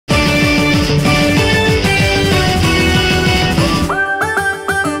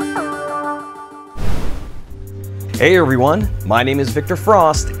Hey everyone, my name is Victor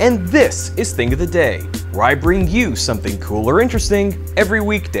Frost, and this is Thing of the Day, where I bring you something cool or interesting every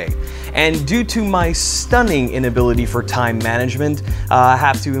weekday. And due to my stunning inability for time management, I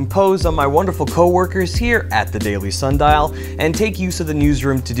have to impose on my wonderful co-workers here at the Daily Sundial and take use of the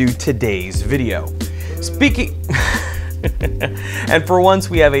newsroom to do today's video. And for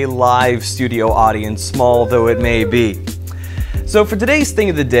once we have a live studio audience, small though it may be. So for today's Thing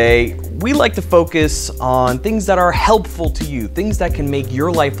of the Day, we like to focus on things that are helpful to you, things that can make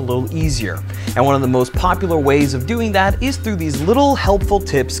your life a little easier. And one of the most popular ways of doing that is through these little helpful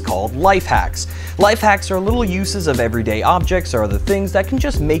tips called life hacks. Life hacks are little uses of everyday objects or other things that can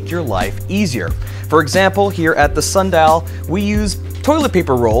just make your life easier. For example, here at the Sundial, we use toilet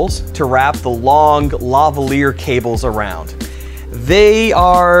paper rolls to wrap the long lavalier cables around. They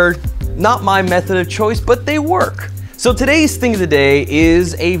are not my method of choice, but they work. So today's Thing of the Day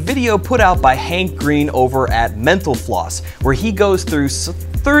is a video put out by Hank Green over at Mental Floss, where he goes through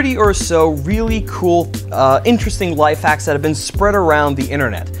 30 or so really cool, interesting life hacks that have been spread around the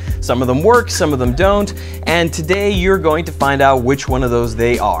internet. Some of them work, some of them don't, and today you're going to find out which one of those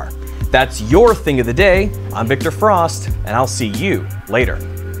they are. That's your Thing of the Day. I'm Victor Frost, and I'll see you later.